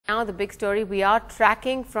Now the big story we are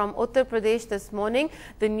tracking from Uttar Pradesh this morning.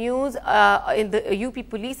 The news in the UP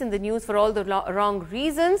police in the news for all the wrong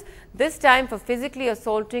reasons. This time for physically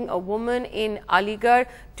assaulting a woman in Aligarh.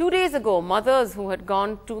 2 days ago, mothers who had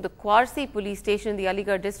gone to the Kwarsi police station in the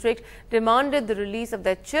Aligarh district demanded the release of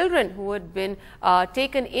their children who had been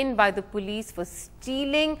taken in by the police for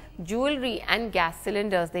stealing jewelry and gas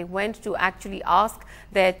cylinders. They went to actually ask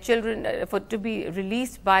their children to be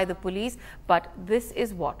released by the police, but this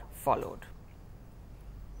is what followed.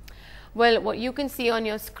 Well, what you can see on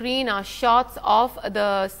your screen are shots of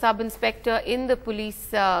the sub-inspector in the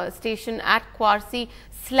police station at Kwarsi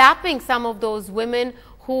slapping some of those women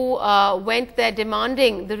who went there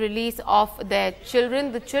demanding the release of their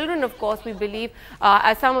children. The children, of course, we believe,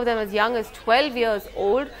 some of them as young as 12 years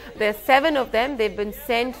old. There are 7 of them. They've been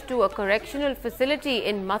sent to a correctional facility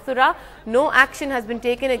in Mathura. No action has been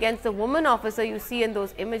taken against the woman officer you see in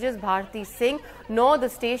those images, Bharati Singh, nor the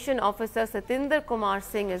station officer Satinder Kumar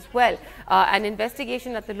Singh as well. An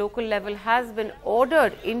investigation at the local level has been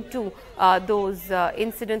ordered into those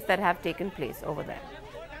incidents that have taken place over there.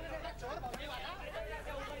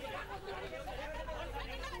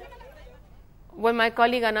 Well, my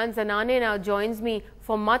colleague Anant Zanane now joins me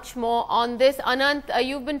for much more on this. Anant,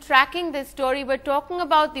 you've been tracking this story. We're talking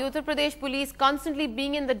about the Uttar Pradesh police constantly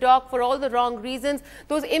being in the dock for all the wrong reasons.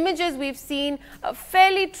 Those images we've seen,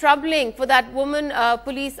 fairly troubling for that woman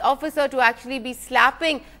police officer to actually be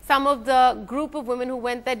slapping some of the group of women who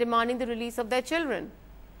went there demanding the release of their children.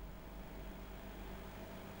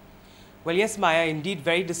 Well, yes, Maya, indeed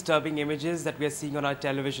very disturbing images that we are seeing on our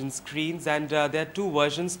television screens, and there are 2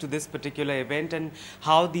 versions to this particular event and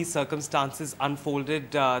how these circumstances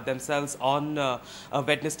unfolded themselves on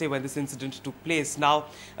Wednesday when this incident took place. Now,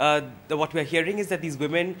 what we are hearing is that these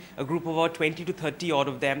women, a group of about 20 to 30 odd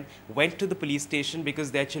of them, went to the police station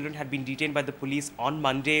because their children had been detained by the police on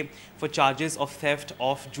Monday for charges of theft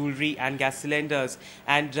of jewelry and gas cylinders.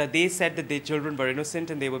 And they said that their children were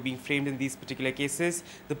innocent and they were being framed in these particular cases.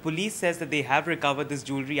 The police said that they have recovered this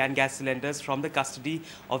jewelry and gas cylinders from the custody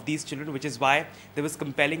of these children, which is why there was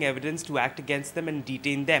compelling evidence to act against them and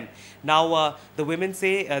detain them. Now, the women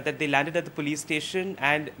say that they landed at the police station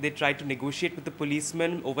and they tried to negotiate with the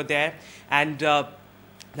policemen over there, and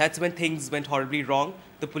that's when things went horribly wrong.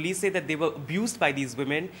 The police say that they were abused by these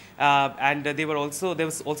women, and there was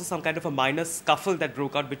also some kind of a minor scuffle that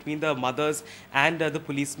broke out between the mothers and the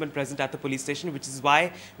policemen present at the police station, which is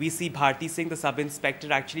why we see Bharati Singh, the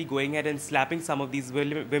sub-inspector, actually going ahead and slapping some of these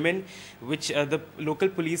women, which the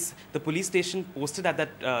police station posted at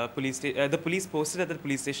that the police posted at the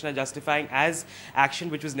police station are justifying as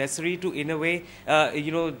action which was necessary to, in a way,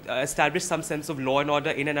 establish some sense of law and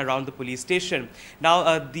order in and around the police station.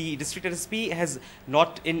 Now, the district SSP has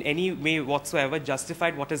not in any way whatsoever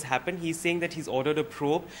justified what has happened. He's saying that he's ordered a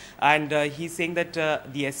probe, and he's saying that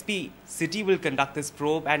the SP city will conduct this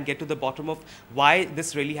probe and get to the bottom of why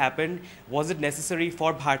this really happened. Was it necessary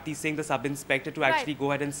for Bharati Singh, the sub-inspector, to actually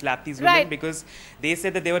go ahead and slap these women? Because they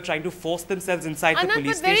said that they were trying to force themselves inside the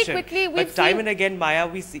police station. But time and again, Maya,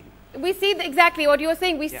 we see exactly what you're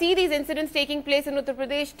saying. We see these incidents taking place in Uttar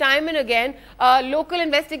Pradesh time and again. Local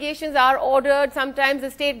investigations are ordered. Sometimes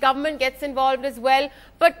the state government gets involved as well.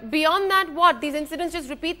 But beyond that, what? These incidents just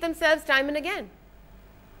repeat themselves time and again.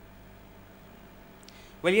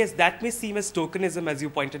 Well, yes, that may seem as tokenism, as you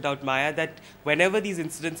pointed out, Maya, that whenever these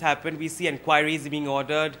incidents happen, we see inquiries being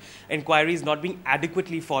ordered, inquiries not being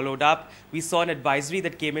adequately followed up. We saw an advisory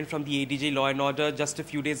that came in from the ADJ Law and Order just a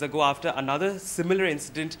few days ago after another similar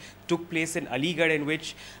incident took place in Aligarh, in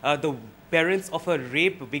which the parents of a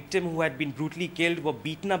rape victim who had been brutally killed were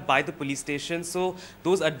beaten up by the police station. So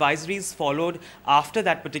those advisories followed after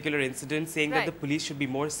that particular incident, saying that the police should be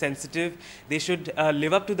more sensitive. They should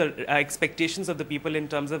live up to the expectations of the people in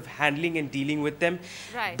terms of handling and dealing with them.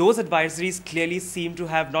 Those advisories clearly seem to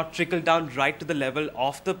have not trickled down right to the level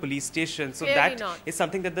of the police station. So that is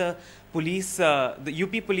something that the police, the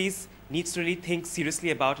UP police, needs to really think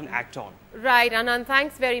seriously about and act on. Right, Anand,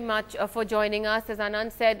 thanks very much for joining us. As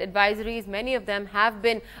Anand said, advisories, many of them have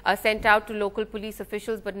been sent out to local police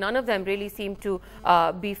officials, but none of them really seem to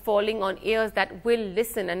be falling on ears that will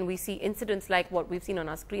listen. And we see incidents like what we've seen on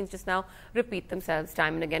our screens just now repeat themselves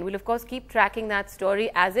time and again. We'll, of course, keep tracking that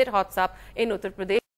story as it hots up in Uttar Pradesh.